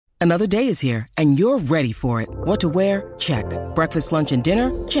Another day is here, and you're ready for it. What to wear? Check. Breakfast, lunch, and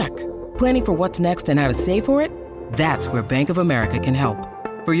dinner? Check. Planning for what's next and how to save for it? That's where Bank of America can help.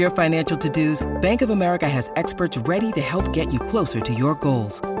 For your financial to-dos, Bank of America has experts ready to help get you closer to your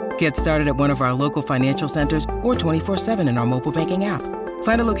goals. Get started at one of our local financial centers or 24/7 in our mobile banking app.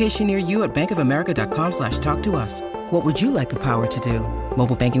 Find a location near you at bankofamerica.com/talktous. What would you like the power to do?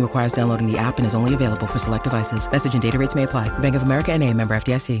 Mobile banking requires downloading the app and is only available for select devices. Message and data rates may apply. Bank of America N.A., member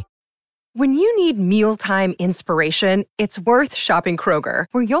FDIC. When you need mealtime inspiration, it's worth shopping Kroger,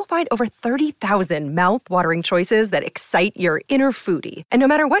 where you'll find over 30,000 mouth-watering choices that excite your inner foodie. And no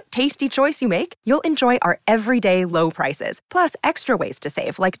matter what tasty choice you make, you'll enjoy our everyday low prices, plus extra ways to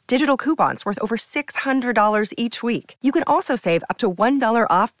save, like digital coupons worth over $600 each week. You can also save up to $1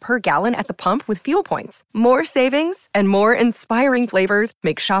 off per gallon at the pump with fuel points. More savings and more inspiring flavors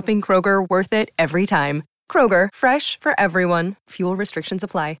make shopping Kroger worth it every time. Kroger, fresh for everyone. Fuel restrictions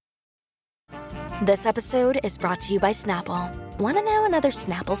apply. This episode is brought to you by Snapple. Want to know another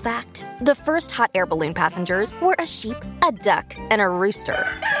Snapple fact? The first hot air balloon passengers were a sheep, a duck, and a rooster.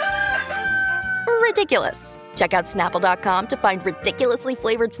 Ridiculous. Check out Snapple.com to find ridiculously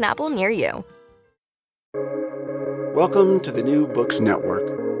flavored Snapple near you. Welcome to the New Books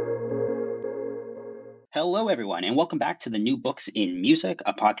Network. Hello, everyone, and welcome back to the New Books in Music,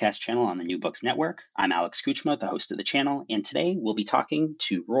 a podcast channel on the New Books Network. I'm Alex Kuchma, the host of the channel, and today we'll be talking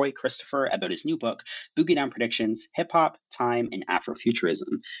to Roy Christopher about his new book, Boogie Down Predictions, Hip Hop, Time, and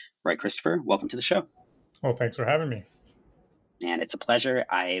Afrofuturism. Roy Christopher, welcome to the show. Well, thanks for having me. And it's a pleasure.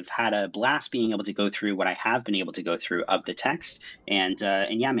 I've had a blast being able to go through what I have been able to go through of the text, and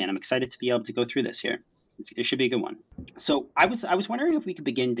yeah, man, I'm excited to be able to go through this here. It should be a good one. So I was wondering if we could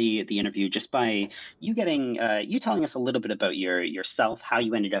begin the interview just by you getting you telling us a little bit about yourself, how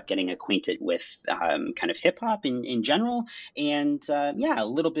you ended up getting acquainted with kind of hip hop in general, and yeah, a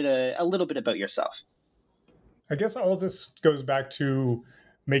little bit about yourself. I guess all of this goes back to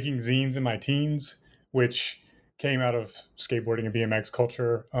making zines in my teens, which came out of skateboarding and BMX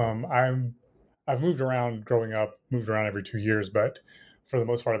culture. I've moved around growing up, moved around every 2 years, but for the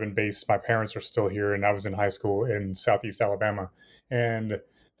most part, I've been based. My parents are still here, and I was in high school in Southeast Alabama. And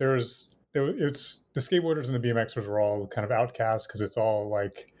it's the skateboarders and the BMXers were all kind of outcasts because it's all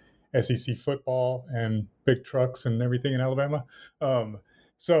like SEC football and big trucks and everything in Alabama.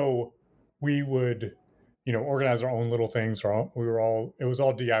 So we would, organize our own little things. It was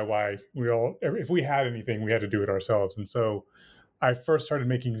all DIY. If we had anything, we had to do it ourselves. And so I first started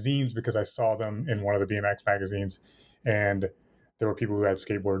making zines because I saw them in one of the BMX magazines, and there were people who had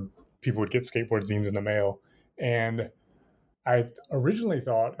people would get skateboard zines in the mail. And I originally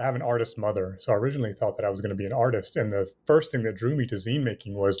thought, I have an artist mother, so I originally thought that I was going to be an artist. And the first thing that drew me to zine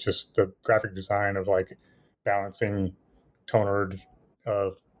making was just the graphic design of like balancing tonered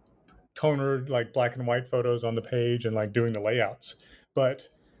like black and white photos on the page and like doing the layouts. But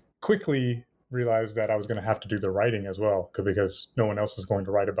quickly realized that I was going to have to do the writing as well, because no one else is going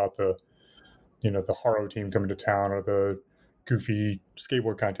to write about the Haro team coming to town or the goofy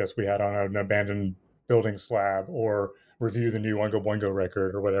skateboard contest we had on an abandoned building slab, or review the new Oingo Boingo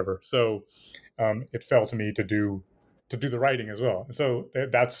record or whatever. So it fell to me to do the writing as well. And so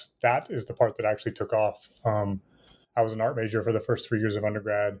that is the part that actually took off. I was an art major for the first 3 years of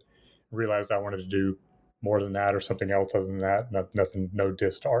undergrad, realized I wanted to do more than that or something else other than that. No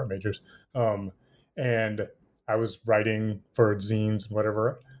diss to art majors. And I was writing for zines and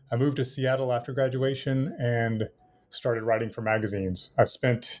whatever. I moved to Seattle after graduation and started writing for magazines. I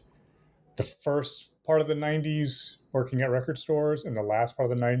spent the first part of the 90s working at record stores and the last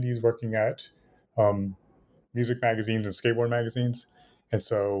part of the 90s working at music magazines and skateboard magazines. And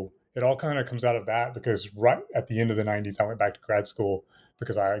so it all kind of comes out of that, because right at the end of the 90s, I went back to grad school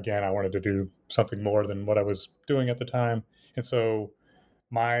because I wanted to do something more than what I was doing at the time. And so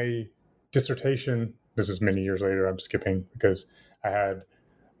my dissertation, this is many years later, I'm skipping because I had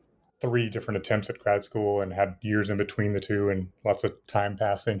 3 different attempts at grad school and had years in between the two and lots of time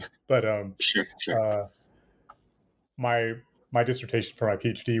passing. But Sure. My dissertation for my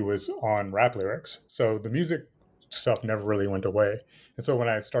PhD was on rap lyrics. So the music stuff never really went away. And so when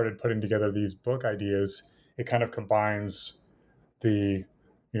I started putting together these book ideas, it kind of combines the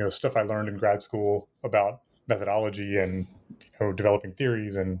stuff I learned in grad school about methodology and developing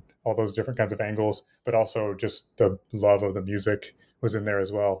theories and all those different kinds of angles, but also just the love of the music was in there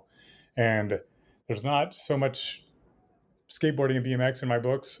as well. And there's not so much skateboarding and BMX in my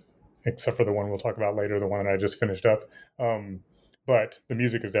books, except for the one we'll talk about later, the one that I just finished up. But the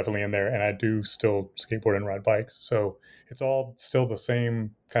music is definitely in there, and I do still skateboard and ride bikes. So it's all still the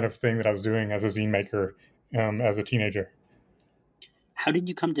same kind of thing that I was doing as a zine maker as a teenager. how did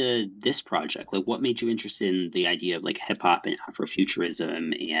you come to this project? Like, what made you interested in the idea of like hip hop and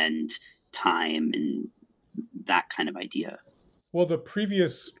Afrofuturism and time and that kind of idea? Well,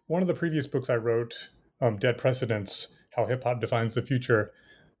 one of the previous books I wrote, Dead Precedents, How Hip Hop Defines the Future,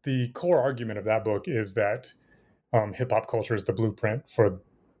 the core argument of that book is that hip hop culture is the blueprint for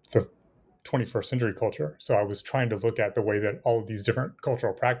the 21st century culture. So I was trying to look at the way that all of these different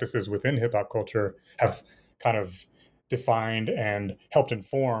cultural practices within hip hop culture have kind of defined and helped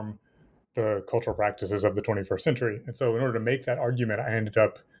inform the cultural practices of the 21st century. And so in order to make that argument, I ended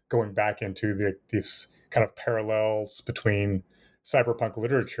up going back into these kind of parallels between cyberpunk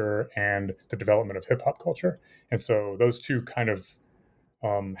literature and the development of hip hop culture. And so those two kind of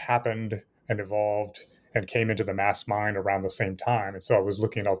happened and evolved and came into the mass mind around the same time. And so I was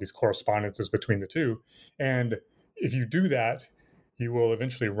looking at all these correspondences between the two. And if you do that, you will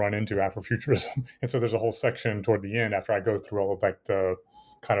eventually run into Afrofuturism. And so there's a whole section toward the end after I go through all of like the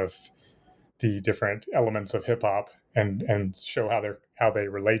kind of the different elements of hip hop and show how they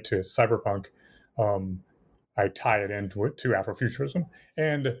relate to cyberpunk. I tie it into Afrofuturism.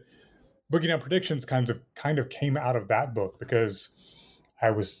 And Boogie Down Predictions kind of came out of that book because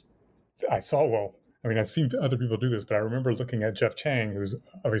I've seen other people do this, but I remember looking at Jeff Chang, who's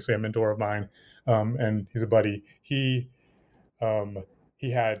obviously a mentor of mine, and he's a buddy. He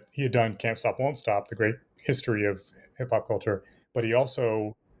had done Can't Stop, Won't Stop, the great history of hip hop culture, but he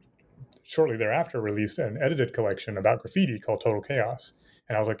also shortly thereafter released an edited collection about graffiti called Total Chaos.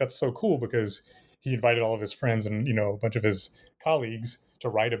 And I was like, that's so cool because he invited all of his friends and, a bunch of his colleagues to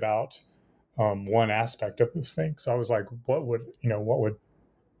write about one aspect of this thing. So I was like, what would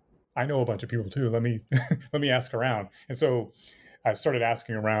I know a bunch of people too. Let me let me ask around. And so I started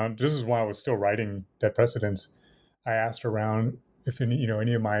asking around. This is while I was still writing Dead Precedents. I asked around if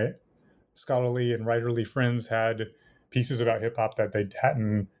any of my scholarly and writerly friends had pieces about hip hop that they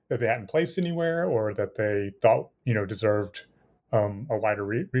hadn't placed anywhere or that they thought deserved a wider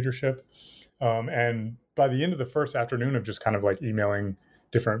readership. And by the end of the first afternoon of just kind of like emailing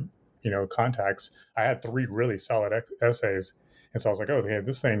different contacts, I had 3 really solid essays. And so I was like, oh, yeah,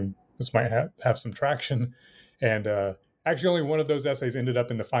 this might have some traction. And actually, only one of those essays ended up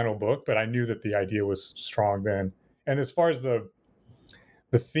in the final book, but I knew that the idea was strong then. And as far as the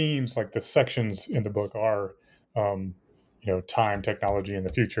themes, like the sections in the book are, time, technology, and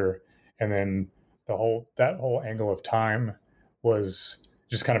the future. And then that whole angle of time was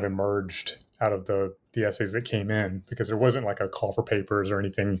just kind of emerged out of the essays that came in, because there wasn't like a call for papers or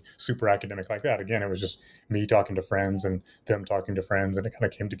anything super academic like that. Again, it was just me talking to friends and them talking to friends, and it kind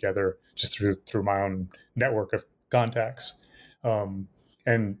of came together just through my own network of contacts.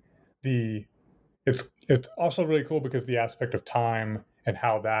 And it's also really cool because the aspect of time and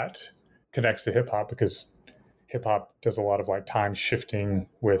how that connects to hip hop, because hip hop does a lot of like time shifting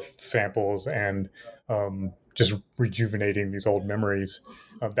with samples and just rejuvenating these old memories.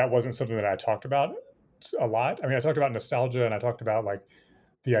 That wasn't something that I talked about a lot. I mean, I talked about nostalgia and I talked about like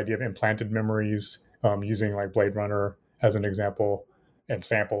the idea of implanted memories, using like Blade Runner as an example and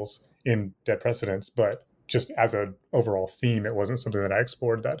samples in Dead Precedents. But just as an overall theme, it wasn't something that I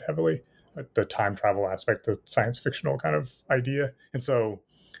explored that heavily. The time travel aspect, the science fictional kind of idea. And so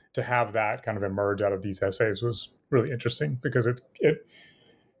to have that kind of emerge out of these essays was really interesting because it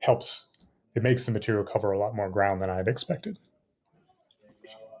helps. It makes the material cover a lot more ground than I had expected.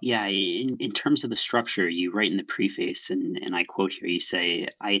 Yeah, in terms of the structure, you write in the preface, and I quote here, you say,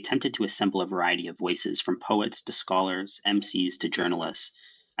 I attempted to assemble a variety of voices from poets to scholars, MCs to journalists.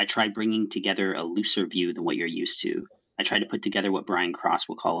 I tried bringing together a looser view than what you're used to. I tried to put together what Brian Cross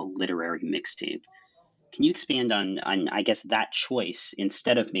will call a literary mixtape. Can you expand on I guess, that choice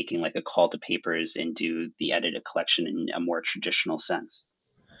instead of making like a call to papers and do the edited collection in a more traditional sense?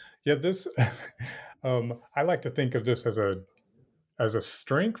 Yeah, this I like to think of this as a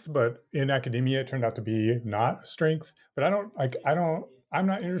strength, but in academia it turned out to be not a strength. But I'm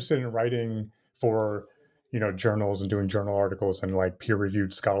not interested in writing for journals and doing journal articles and like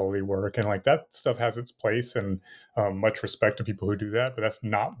peer-reviewed scholarly work, and like that stuff has its place, and much respect to people who do that, but that's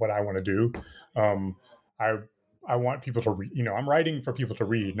not what I want to do. I want people to read. I'm writing for people to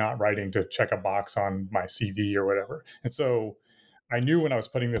read, not writing to check a box on my CV or whatever. And so I knew when I was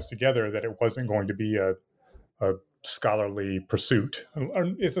putting this together that it wasn't going to be a scholarly pursuit.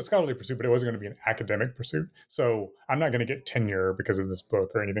 It's a scholarly pursuit, but it wasn't going to be an academic pursuit. So I'm not going to get tenure because of this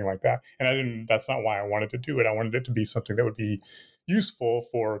book or anything like that. And that's not why I wanted to do it. I wanted it to be something that would be useful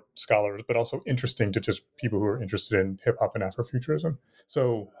for scholars, but also interesting to just people who are interested in hip hop and Afrofuturism.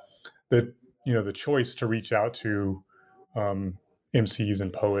 So the choice to reach out to MCs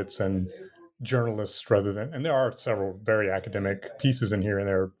and poets and journalists rather than, and there are several very academic pieces in here, and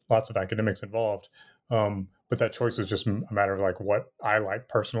there are lots of academics involved. But that choice was just a matter of like what I like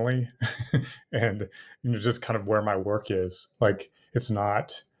personally, and just kind of where my work is. Like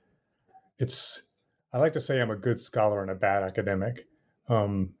I like to say I'm a good scholar and a bad academic,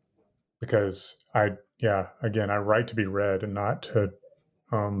 because again, I write to be read and not to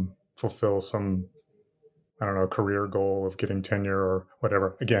fulfill some, I don't know, career goal of getting tenure or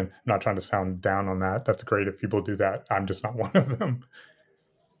whatever. Again, I'm not trying to sound down on that. That's great if people do that. I'm just not one of them.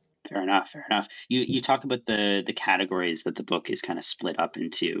 Fair enough. Fair enough. You talk about the categories that the book is kind of split up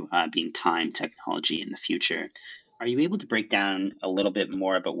into, being time, technology, and the future. Are you able to break down a little bit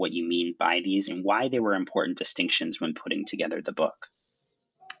more about what you mean by these and why they were important distinctions when putting together the book?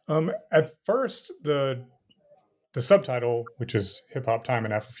 At first, the subtitle, which is Hip Hop, Time,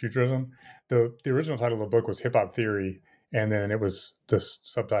 and Afrofuturism, the original title of the book was Hip Hop Theory, and then the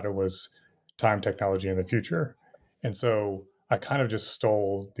subtitle was Time, Technology, and the Future. And so I kind of just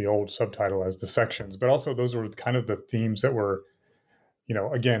stole the old subtitle as the sections, but also those were kind of the themes that were,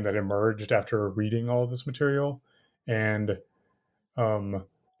 again, that emerged after reading all of this material. And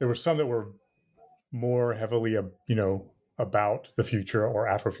there were some that were more heavily, about the future or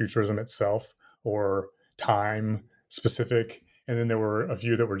Afrofuturism itself or time specific. And then there were a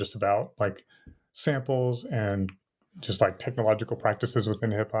few that were just about like samples and just like technological practices within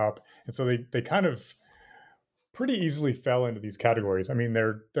hip hop. And so they kind of pretty easily fell into these categories. I mean,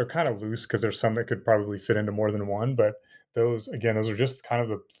 they're kind of loose because there's some that could probably fit into more than one, but those are just kind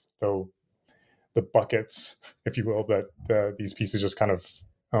of the buckets, if you will, that these pieces just kind of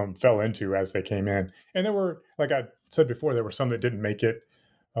fell into as they came in. And there were, like I said before, there were some that didn't make it,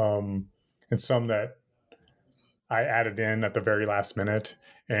 and some that I added in at the very last minute.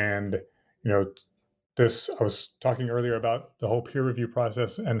 And, I was talking earlier about the whole peer review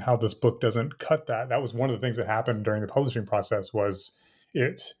process and how this book doesn't cut that. That was one of the things that happened during the publishing process was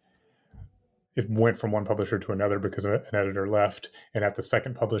it went from one publisher to another because an editor left. And at the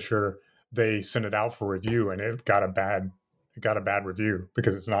second publisher, they sent it out for review, and it got a bad review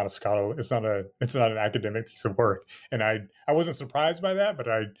because it's not an academic piece of work. And I wasn't surprised by that, but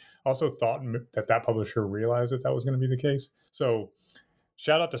I also thought that publisher realized that was going to be the case. So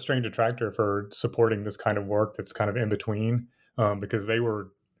shout out to Strange Attractor for supporting this kind of work that's kind of in between, because they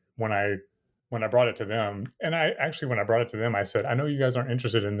were, when I brought it to them, and when I brought it to them, I said, I know you guys aren't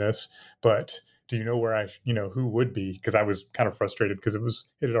interested in this, but do you know where who would be? Because I was kind of frustrated because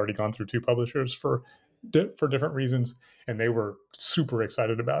it had already gone through two publishers for different reasons, and they were super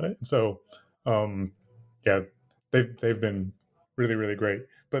excited about it. And so, they've been really, really great.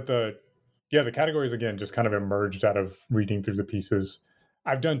 But the categories again just kind of emerged out of reading through the pieces.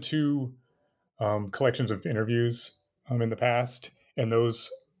 I've done two collections of interviews in the past, and those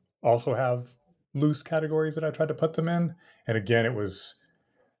also have loose categories that I tried to put them in. And again, it was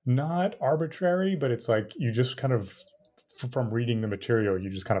not arbitrary, but it's like you just kind of, from reading the material,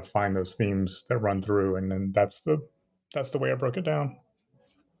 you just kind of find those themes that run through, and then that's the way I broke it down.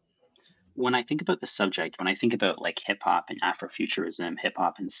 When I think about the subject, when I think about like hip hop and Afrofuturism, hip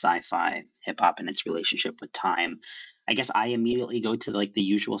hop and sci-fi, hip hop and its relationship with time, I guess I immediately go to like the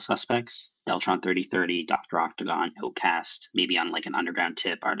usual suspects: Deltron 3030, Dr. Octagon, Outcast, maybe on like an underground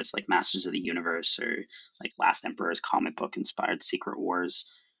tip, artists like Masters of the Universe or like Last Emperor's comic book inspired Secret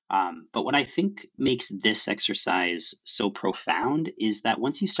Wars. But what I think makes this exercise so profound is that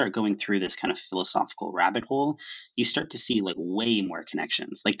once you start going through this kind of philosophical rabbit hole, you start to see like way more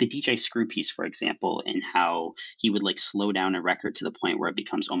connections. Like the DJ Screw piece, for example, and how he would like slow down a record to the point where it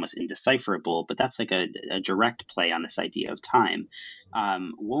becomes almost indecipherable. But that's like a direct play on this idea of time.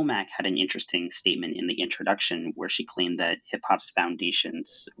 Womack had an interesting statement in the introduction where she claimed that hip hop's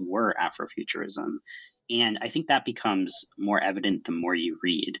foundations were Afrofuturism. And I think that becomes more evident the more you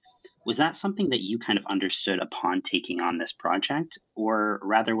read. Was that something that you kind of understood upon taking on this project? Or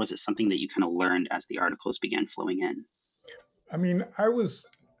rather, was it something that you kind of learned as the articles began flowing in? I mean,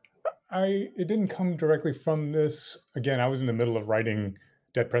 it didn't come directly from this. Again, I was in the middle of writing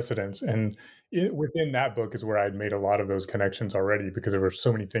Dead Precedents. And within that book is where I'd made a lot of those connections already, because there were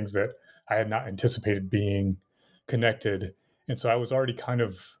so many things that I had not anticipated being connected. And so I was already kind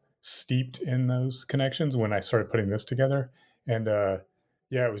of steeped in those connections when I started putting this together. And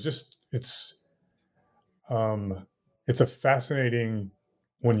it's a fascinating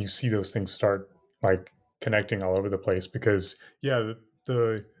when you see those things start like connecting all over the place, because the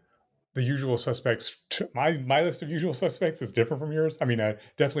usual suspects, my list of usual suspects is different from yours. I mean,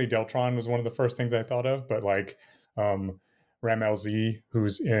 definitely Deltron was one of the first things I thought of, but like Ram LZ,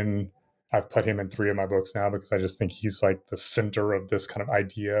 who's in I've put him in 3 of my books now because I just think he's like the center of this kind of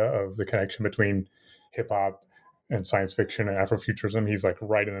idea of the connection between hip hop and science fiction and Afrofuturism. He's like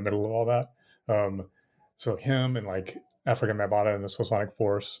right in the middle of all that. So him and like African Mabata and the Sonic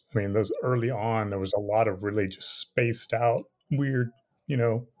Force. I mean, those early on, there was a lot of really just spaced out, weird,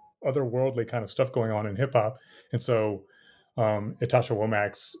 otherworldly kind of stuff going on in hip hop. And so Natasha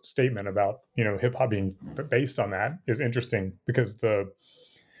Womack's statement about, hip hop being based on that is interesting because the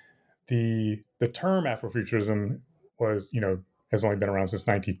term Afrofuturism was, has only been around since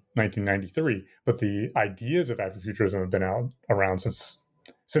 1993, but the ideas of Afrofuturism have been around since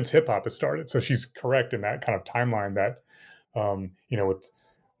hip hop has started. So she's correct in that kind of timeline that,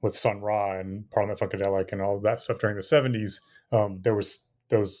 with Sun Ra and Parliament Funkadelic and all of that stuff during the 70s, there was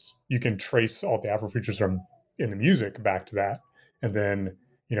you can trace all the Afrofuturism in the music back to that. And then,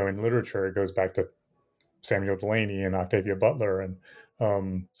 in literature, it goes back to Samuel Delany and Octavia Butler. And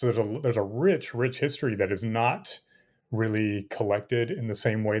so there's a rich history that is not really collected in the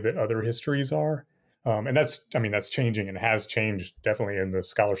same way that other histories are. And that's changing and has changed definitely in the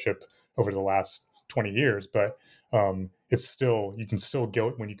scholarship over the last 20 years. But it's still, you can still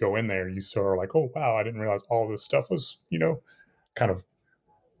go, when you go in there, you still are like, oh, wow, I didn't realize all this stuff was, kind of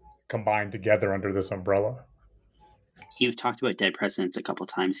combined together under this umbrella. You've talked about Dead Presidents a couple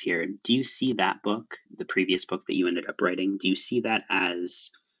times here. Do you see that book, the previous book that you ended up writing, do you see that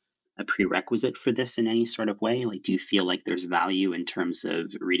as a prerequisite for this in any sort of way? Like, do you feel like there's value in terms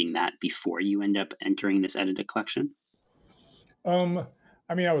of reading that before you end up entering this edited collection? I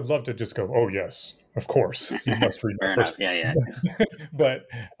would love to just go, oh, yes, of course, you must read that first. Yeah. But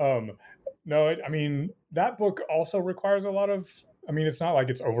no, that book also requires a lot of, it's not like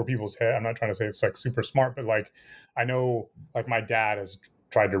it's over people's head. I'm not trying to say it's like super smart, but like, I know like my dad has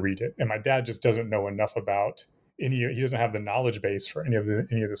tried to read it and my dad just doesn't know enough about he doesn't have the knowledge base for any of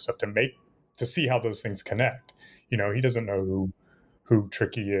this stuff to see how those things connect. He doesn't know who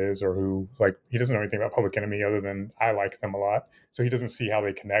Tricky is or he doesn't know anything about Public Enemy other than I like them a lot. So he doesn't see how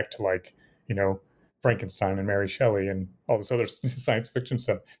they connect to like, Frankenstein and Mary Shelley and all this other science fiction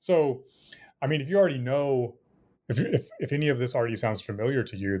stuff. So, if you already know, if any of this already sounds familiar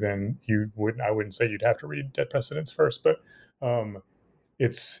to you, then I wouldn't say you'd have to read Dead Precedents first, but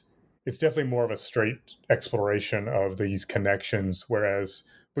it's definitely more of a straight exploration of these connections, whereas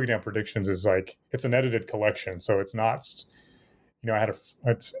Boogie Down Predictions is like, it's an edited collection. So it's not, I don't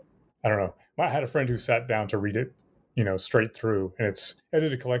know. I had a friend who sat down to read it, straight through, and it's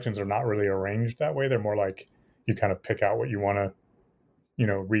edited collections are not really arranged that way. They're more like you kind of pick out what you want to,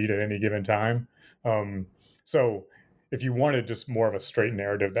 read at any given time. So if you wanted just more of a straight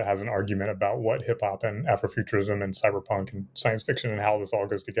narrative that has an argument about what hip hop and Afrofuturism and cyberpunk and science fiction and how this all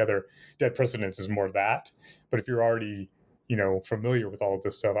goes together, Dead Precedents is more that. But if you're already, familiar with all of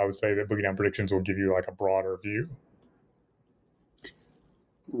this stuff, I would say that Boogie Down Predictions will give you like a broader view.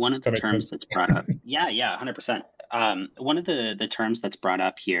 One of the terms that's brought up, 100%. One of the terms that's brought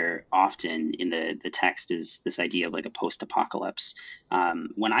up here often in the text is this idea of like a post-apocalypse.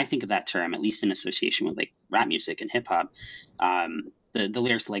 When I think of that term, at least in association with like rap music and hip hop, the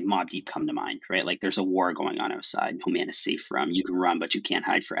lyrics like Mobb Deep come to mind, right? Like there's a war going on outside, no man is safe from. You can run, but you can't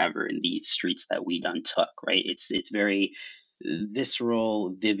hide forever in these streets that we done took, right? It's very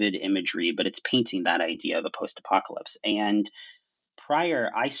visceral, vivid imagery, but it's painting that idea of a post-apocalypse. And prior,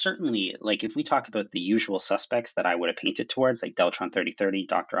 I certainly, like if we talk about the usual suspects that I would have painted towards, like Deltron 3030,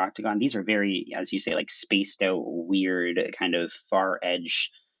 Dr. Octagon, these are very, as you say, like spaced out, weird, kind of far edge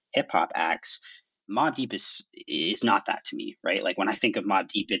hip hop acts. Mobb Deep is not that to me, right? Like when I think of Mobb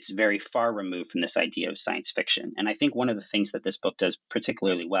Deep, it's very far removed from this idea of science fiction. And I think one of the things that this book does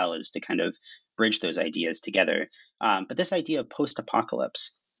particularly well is to kind of bridge those ideas together. But this idea of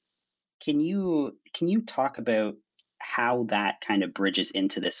post-apocalypse, can you talk about how that kind of bridges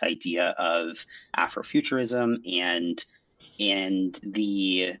into this idea of Afrofuturism and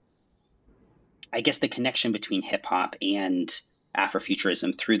the, I guess, the connection between hip hop and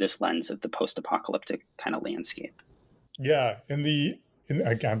Afrofuturism through this lens of the post-apocalyptic kind of landscape? Yeah,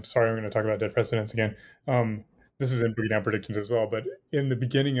 I'm sorry, I'm going to talk about Dead Precedents again. This is in Boogie Down Predictions as well, but in the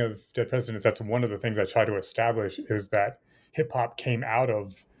beginning of Dead Precedents, that's one of the things I try to establish is that hip hop came out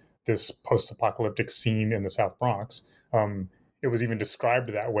of this post-apocalyptic scene in the South Bronx. It was even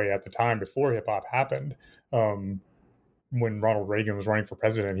described that way at the time before hip hop happened. When Ronald Reagan was running for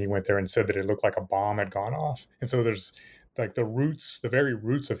president, he went there and said that it looked like a bomb had gone off. And so there's like the very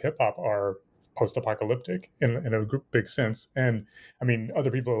roots of hip hop are post-apocalyptic in a big sense. And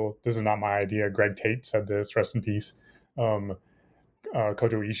other people, this is not my idea. Greg Tate said this, rest in peace.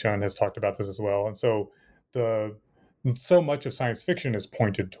 Kojo Ishan has talked about this as well. And so so much of science fiction is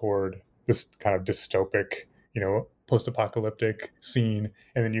pointed toward this kind of dystopic, post-apocalyptic scene,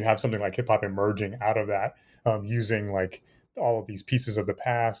 and then you have something like hip hop emerging out of that, using like all of these pieces of the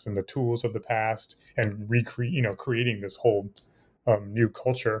past and the tools of the past, and creating this whole new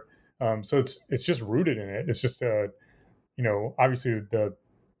culture. So it's just rooted in it. It's just obviously the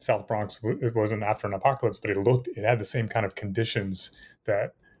South Bronx, it wasn't after an apocalypse, but it had the same kind of conditions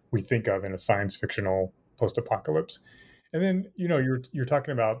that we think of in a science fictional post-apocalypse. And then you're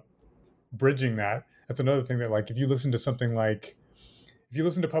talking about bridging that. That's another thing that, like, if you listen to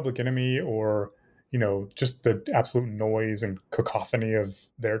Public Enemy, or just the absolute noise and cacophony of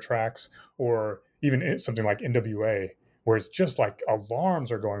their tracks, or even something like NWA, where it's just like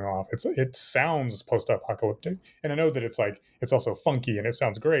alarms are going off. It sounds post-apocalyptic, and I know that it's also funky and it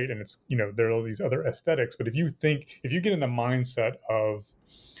sounds great, and it's there are all these other aesthetics. But if you get in the mindset of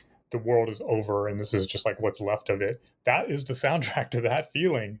the world is over and this is just like what's left of it, that is the soundtrack to that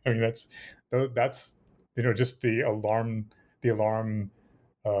feeling. I mean, that's just the alarm,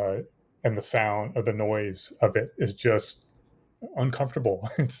 and the sound of the noise of it is just uncomfortable.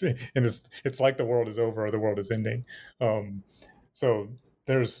 It's like the world is over or the world is ending. So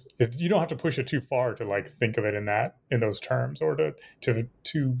you don't have to push it too far to like think of it in those terms, or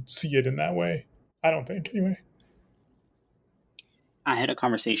to see it in that way. I don't think, anyway. I had a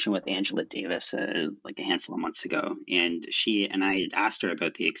conversation with Angela Davis like a handful of months ago, and I had asked her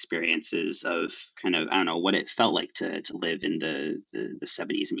about the experiences of kind of, I don't know, what it felt like to live in the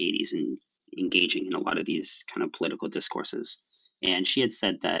 70s and 80s and engaging in a lot of these kind of political discourses. And she had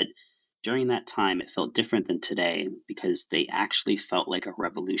said that during that time, it felt different than today because they actually felt like a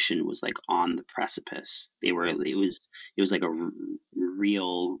revolution was like on the precipice. It was like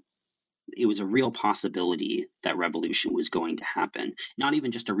it was a real possibility that revolution was going to happen. Not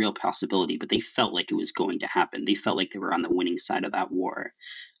even just a real possibility, but they felt like it was going to happen. They felt like they were on the winning side of that war.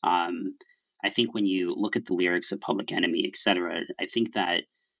 I think when you look at the lyrics of Public Enemy, etc., I think that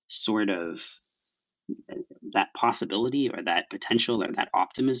sort of that possibility or that potential or that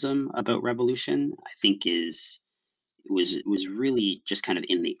optimism about revolution, I think was really just kind of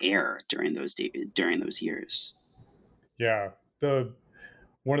in the air during those years. Yeah.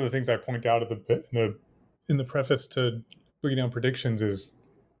 One of the things I point out in the preface to Boogie Down Predictions is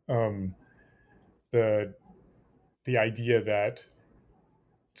the idea that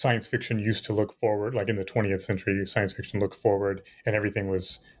science fiction used to look forward. Like in the 20th century, science fiction looked forward, and everything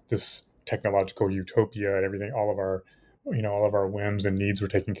was this technological utopia, and everything, all of our whims and needs were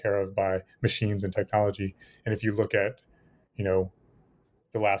taken care of by machines and technology. And if you look at the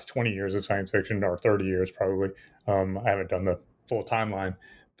last 20 years of science fiction, or 30 years probably, I haven't done the full timeline,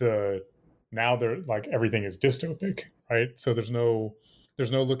 now they're like, everything is dystopic, right? So there's no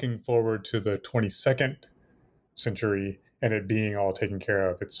looking forward to the 22nd century and it being all taken care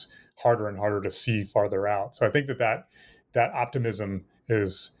of. It's harder and harder to see farther out. So I think that optimism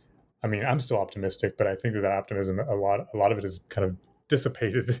is, I mean, I'm still optimistic, but I think that optimism, a lot of it is kind of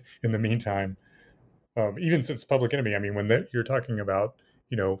dissipated in the meantime. Even since Public Enemy, I mean, when you're talking about,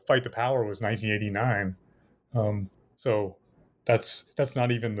 Fight the Power was 1989. So that's not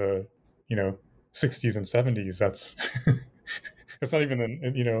even the 60s and 70s. That's that's not even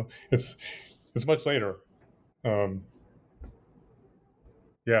it's much later.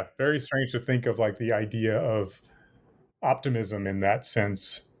 Yeah, very strange to think of like the idea of optimism in that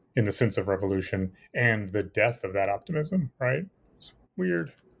sense, in the sense of revolution, and the death of that optimism, right? It's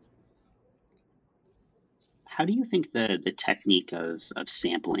weird. How do you think the technique of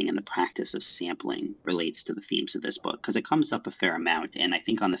sampling and the practice of sampling relates to the themes of this book? Because it comes up a fair amount, and I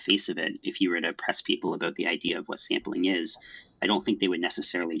think on the face of it, if you were to press people about the idea of what sampling is, I don't think they would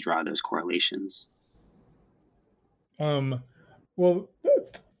necessarily draw those correlations. Well,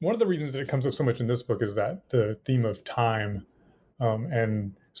 one of the reasons that it comes up so much in this book is that the theme of time,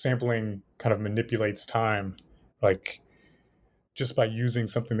 and sampling kind of manipulates time, like just by using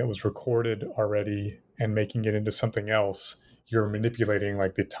something that was recorded already and making it into something else, you're manipulating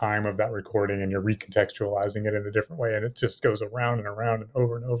like the time of that recording, and you're recontextualizing it in a different way. And it just goes around and around and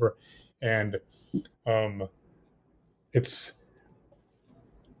over. And it's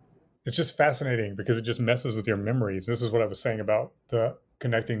just fascinating because it just messes with your memories. This is what I was saying about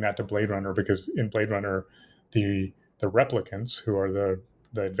connecting that to Blade Runner, because in Blade Runner, the replicants, who are the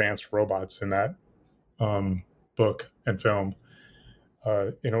advanced robots in that book and film,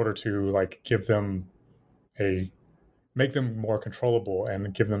 in order to like make them more controllable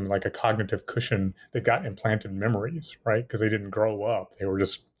and give them like a cognitive cushion, they've got implanted memories, right? Because they didn't grow up, they were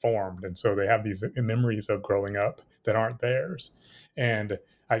just formed, and so they have these memories of growing up that aren't theirs. And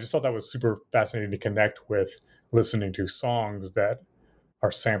I just thought that was super fascinating to connect with listening to songs that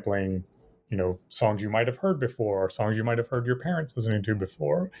are sampling songs you might have heard before, or songs you might have heard your parents listening to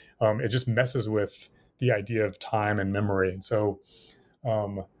before. It just messes with the idea of time and memory. And so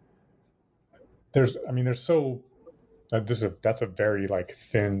there's so that's a very like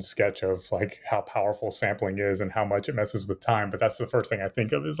thin sketch of like how powerful sampling is and how much it messes with time. But that's the first thing I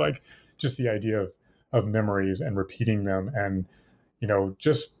think of is like just the idea of memories and repeating them. And,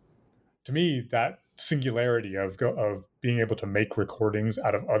 just to me, that singularity of being able to make recordings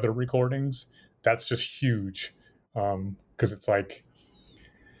out of other recordings, that's just huge. Cause it's like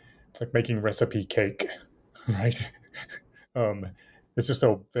making recipe cake, right? It's just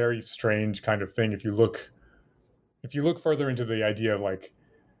a very strange kind of thing. If you look further into the idea of like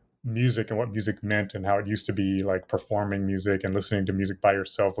music and what music meant and how it used to be, like performing music and listening to music by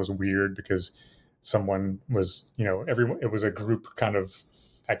yourself was weird because someone was, everyone, it was a group kind of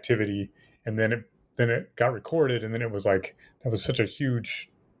activity. And then it got recorded. And then it was like, that was such a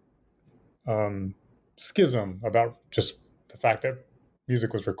huge schism about just the fact that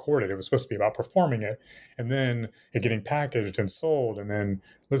music was recorded. It was supposed to be about performing it, and then it getting packaged and sold, and then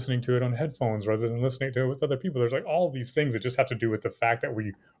listening to it on headphones rather than listening to it with other people. There's like all these things that just have to do with the fact that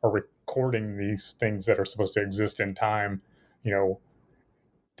we are recording these things that are supposed to exist in time,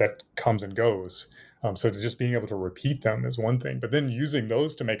 that comes and goes. So just being able to repeat them is one thing, but then using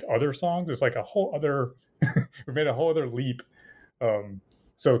those to make other songs is like a whole other, we made a whole other leap.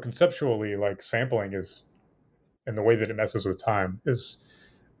 So conceptually, like sampling is, and the way that it messes with time is,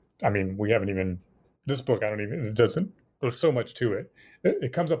 we haven't even, this book, there's so much to it.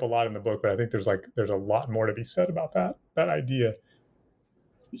 It comes up a lot in the book, but I think there's a lot more to be said about that idea.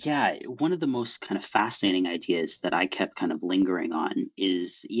 Yeah, one of the most kind of fascinating ideas that I kept kind of lingering on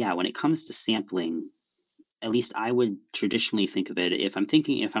is, when it comes to sampling, at least I would traditionally think of it, if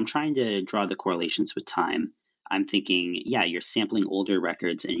I'm trying to draw the correlations with time, I'm thinking, you're sampling older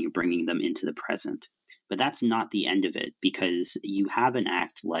records and you're bringing them into the present. But that's not the end of it, because you have an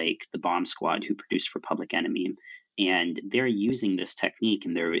act like the Bomb Squad, who produced for Public Enemy, and they're using this technique,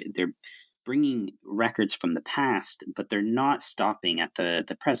 and they're bringing records from the past, but they're not stopping at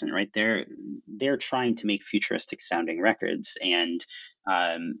the present, right? They're trying to make futuristic sounding records, and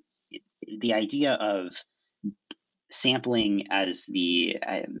the idea of sampling as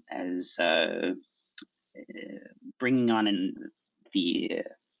bringing on the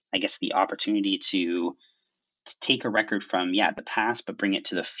opportunity to take a record from the past but bring it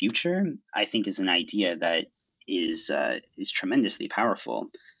to the future, I think is an idea that is tremendously powerful.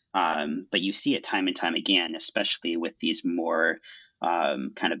 But you see it time and time again, especially with these more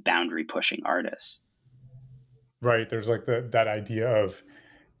kind of boundary pushing artists. Right. There's like that idea of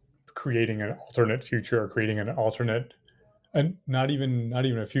creating an alternate future, or creating an alternate, and not even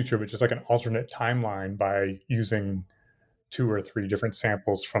a future, but just like an alternate timeline by using 2 or 3 different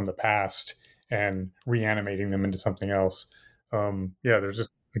samples from the past and reanimating them into something else. There's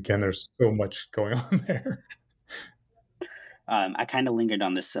just, again, there's so much going on there. I kind of lingered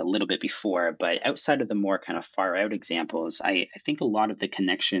on this a little bit before, but outside of the more kind of far out examples, I think a lot of the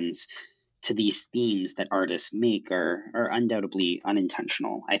connections to these themes that artists make are undoubtedly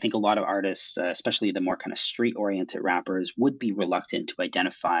unintentional. I think a lot of artists, especially the more kind of street-oriented rappers, would be reluctant to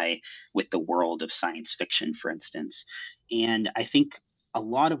identify with the world of science fiction, for instance. And I think a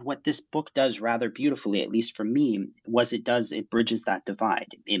lot of what this book does rather beautifully, at least for me, it bridges that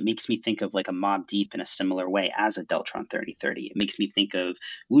divide. It makes me think of like a Mobb Deep in a similar way as a Deltron 3030. It makes me think of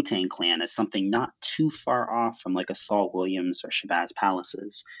Wu-Tang Clan as something not too far off from like a Saul Williams or Shabazz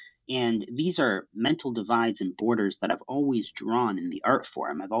Palaces. And these are mental divides and borders that I've always drawn in the art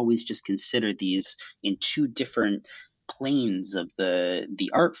form. I've always just considered these in 2 different planes of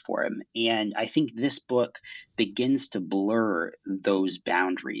the art form. And I think this book begins to blur those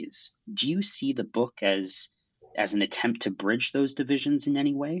boundaries. Do you see the book as an attempt to bridge those divisions in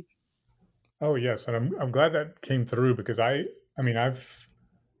any way? Oh, yes. And I'm glad that came through, because I've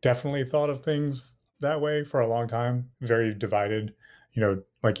definitely thought of things that way for a long time, very divided.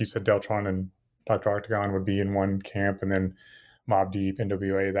 Like you said, Deltron and Dr. Octagon would be in one camp, and then Mobb Deep,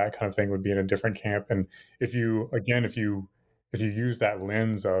 NWA, that kind of thing would be in a different camp. And if you use that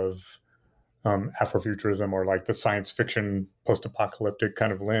lens of Afrofuturism, or like the science fiction post-apocalyptic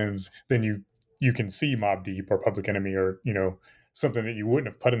kind of lens, then you can see Mobb Deep or Public Enemy, or something that you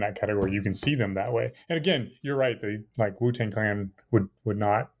wouldn't have put in that category. You can see them that way. And again, you're right. They, like Wu-Tang Clan, would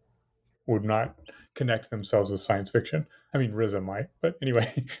not connect themselves with science fiction. I mean, RZA might, but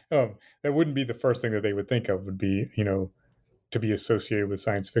anyway, that wouldn't be the first thing that they would think of, would be, to be associated with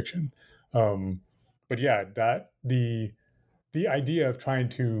science fiction. But yeah, that the idea of trying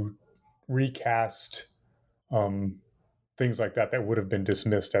to recast the things like that would have been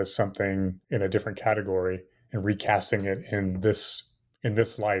dismissed as something in a different category, and recasting it in this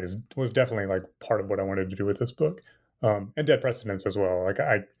light was definitely like part of what I wanted to do with this book, and Dead Precedents as well. Like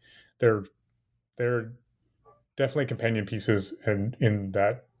they're definitely companion pieces, and in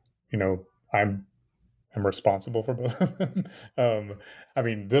that, I'm responsible for both of them. I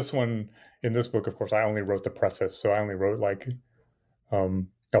mean, this one in this book, of course, I only wrote the preface, so I only wrote like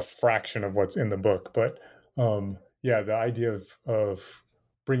a fraction of what's in the book. But yeah, the idea of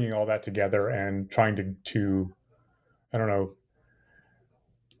bringing all that together and trying to I don't know,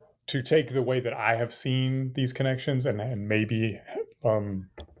 to take the way that I have seen these connections and maybe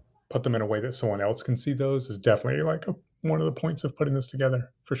put them in a way that someone else can see those is definitely like one of the points of putting this together,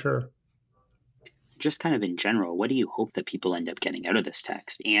 for sure. Just kind of in general, what do you hope that people end up getting out of this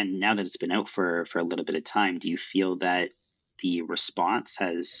text? And now that it's been out for a little bit of time, do you feel that the response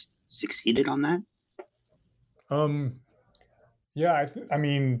has succeeded on that? Yeah, I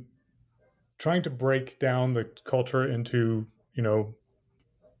mean, trying to break down the culture into,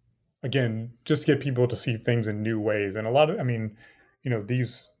 again, just get people to see things in new ways. And a lot of, I mean,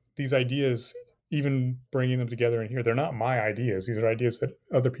 these ideas, even bringing them together in here, they're not my ideas. These are ideas that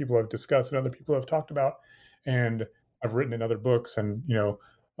other people have discussed and other people have talked about, and I've written in other books. And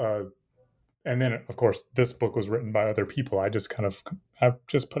and then of course this book was written by other people. I've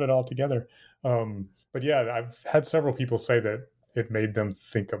just put it all together. But yeah, I've had several people say that it made them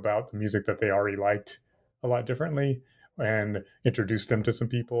think about the music that they already liked a lot differently, and introduced them to some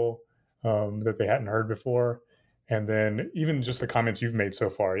people that they hadn't heard before. And then even just the comments you've made so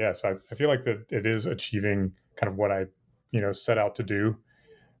far, yes, I feel like that it is achieving kind of what I, set out to do.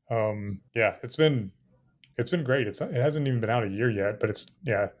 Yeah, it's been great. It hasn't even been out a year yet, but it's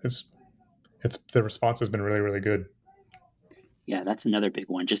the response has been really, really good. Yeah, that's another big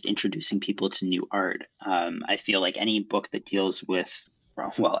one. Just introducing people to new art. I feel like any book that deals with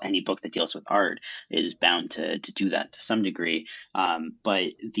any book that deals with art is bound to do that to some degree.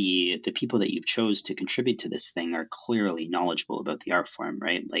 But the people that you've chose to contribute to this thing are clearly knowledgeable about the art form,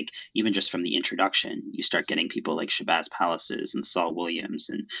 right? Like even just from the introduction, you start getting people like Shabazz Palaces and Saul Williams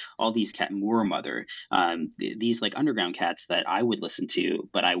and all these Moore Mother, these like underground cats that I would listen to,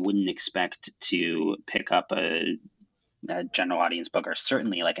 but I wouldn't expect to pick up a general audience book, or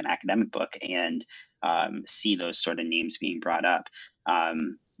certainly like an academic book, and see those sort of names being brought up. I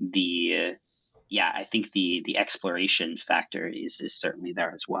think the exploration factor is certainly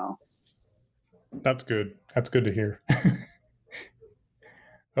there as well. That's good. That's good to hear.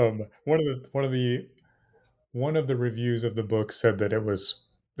 One of the reviews of the book said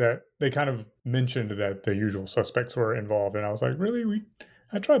that they kind of mentioned that the usual suspects were involved, and I was like, really?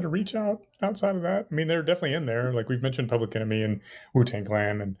 I tried to reach outside of that. I mean, they're definitely in there. Like we've mentioned Public Enemy and Wu-Tang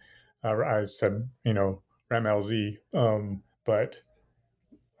Clan, and I said, Ram LZ. But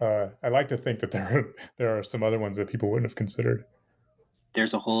I like to think that there are some other ones that people wouldn't have considered.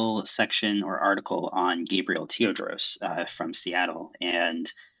 There's a whole section or article on Gabriel Teodros from Seattle,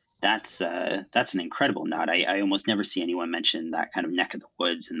 and that's an incredible nod. I almost never see anyone mention that kind of neck of the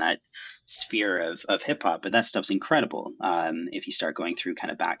woods and that sphere of hip hop, but that stuff's incredible if you start going through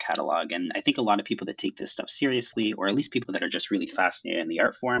kind of back catalog. And I think a lot of people that take this stuff seriously, or at least people that are just really fascinated in the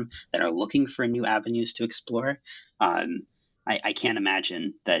art form, that are looking for new avenues to explore, I can't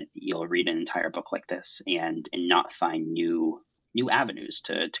imagine that you'll read an entire book like this and not find new avenues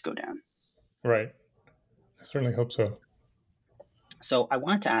to go down. Right. I certainly hope so. So I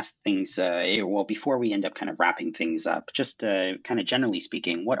wanted to ask things, before we end up kind of wrapping things up, just kind of generally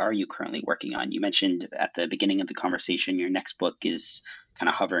speaking, what are you currently working on? You mentioned at the beginning of the conversation, your next book is kind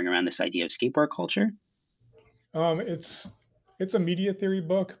of hovering around this idea of skateboard culture. It's a media theory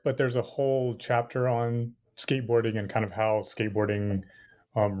book, but there's a whole chapter on skateboarding and kind of how skateboarding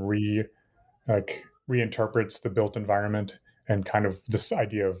reinterprets the built environment, and kind of this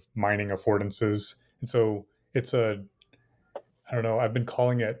idea of mining affordances. And so it's I don't know, I've been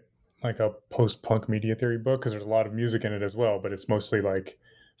calling it like a post-punk media theory book because there's a lot of music in it as well, but it's mostly like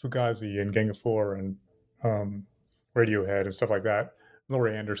Fugazi and Gang of Four and Radiohead and stuff like that.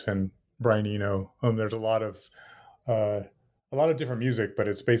 Laurie Anderson, Brian Eno. There's a lot of different music, but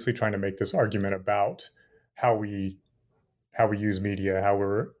it's basically trying to make this argument about how we use media, how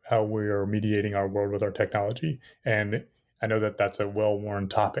we are mediating our world with our technology. And I know that that's a well-worn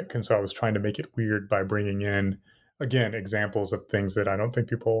topic, and so I was trying to make it weird by bringing in, again, examples of things that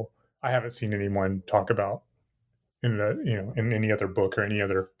I haven't seen anyone talk about in any other book or any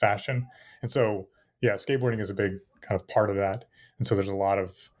other fashion. And so, yeah, skateboarding is a big kind of part of that. And so there's a lot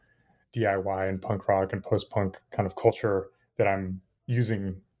of DIY and punk rock and post-punk kind of culture that I'm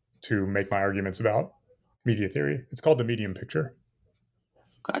using to make my arguments about media theory. It's called The Medium Picture.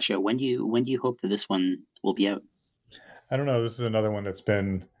 Gotcha. When do you hope that this one will be out? I don't know. This is another one that's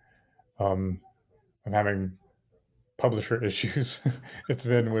been, I'm having publisher issues. It's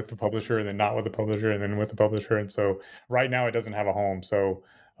been with the publisher and then not with the publisher and then with the publisher. And so right now it doesn't have a home. So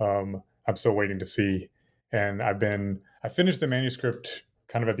I'm still waiting to see. And I finished the manuscript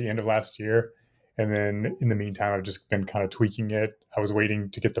kind of at the end of last year. And then in the meantime, I've just been kind of tweaking it. I was waiting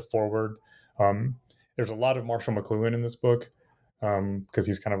to get the forward. There's a lot of Marshall McLuhan in this book because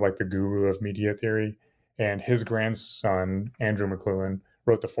he's kind of like the guru of media theory. And his grandson, Andrew McLuhan,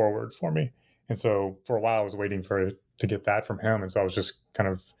 wrote the forward for me. And so for a while, I was waiting to get that from him. And so I was just kind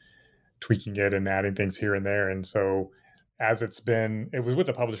of tweaking it and adding things here and there. And so as it was with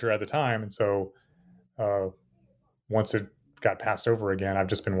the publisher at the time. And so once it got passed over again, I've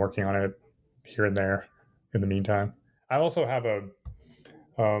just been working on it here and there in the meantime. I also have a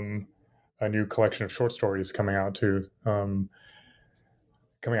new collection of short stories coming out too, coming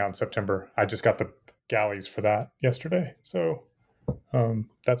out in September. I just got the galleys for that yesterday. So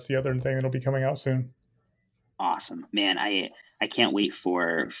that's the other thing that'll be coming out soon. Awesome, man. I can't wait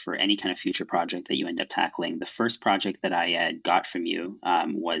for any kind of future project that you end up tackling. The first project that I got from you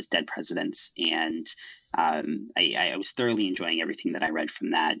was Dead Presidents, and I was thoroughly enjoying everything that I read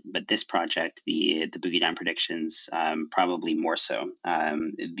from that. But this project, the Boogie Down predictions, probably more so.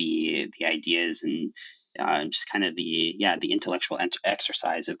 The ideas and just kind of the intellectual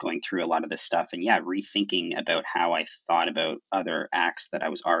exercise of going through a lot of this stuff and rethinking about how I thought about other acts that I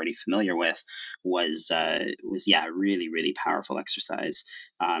was already familiar with was really, really powerful exercise.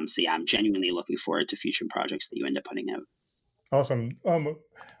 So I'm genuinely looking forward to future projects that you end up putting out. Awesome.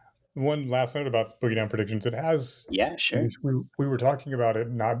 One last note about Boogie Down predictions. It has, sure. We were talking about it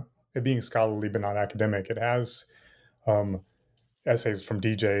not it being scholarly but not academic. It has essays from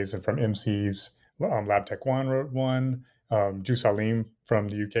DJs and from MCs. Lab Tech One wrote one. Ju Salim from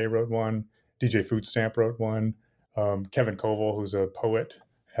the UK wrote one. DJ Food Stamp wrote one. Kevin Koval, who's a poet,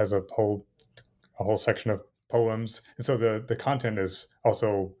 has a whole section of poems. And so the content is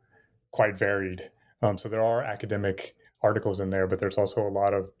also quite varied. So there are academic articles in there, but there's also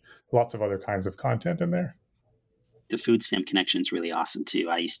lots of other kinds of content in there. The Food Stamp connection is really awesome too.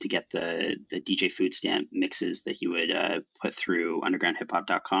 I used to get the DJ Food Stamp mixes that you would put through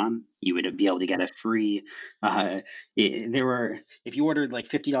undergroundhiphop.com. You would be able to get a free. If you ordered like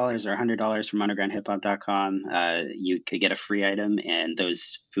 $50 or $100 from undergroundhiphop.com, you could get a free item, and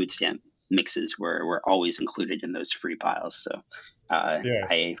those food stamp mixes were always included in those free piles. So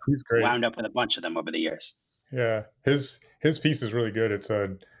I wound up with a bunch of them over the years. Yeah, his piece is really good. It's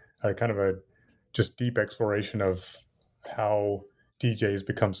a kind of a just deep exploration of how DJs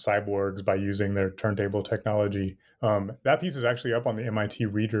become cyborgs by using their turntable technology. That piece is actually up on the MIT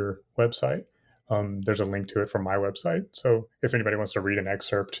Reader website. There's a link to it from my website. So if anybody wants to read an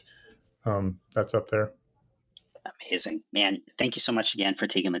excerpt, that's up there. Amazing, man. Thank you so much again for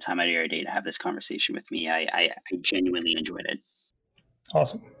taking the time out of your day to have this conversation with me. I genuinely enjoyed it.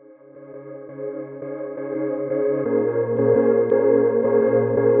 Awesome.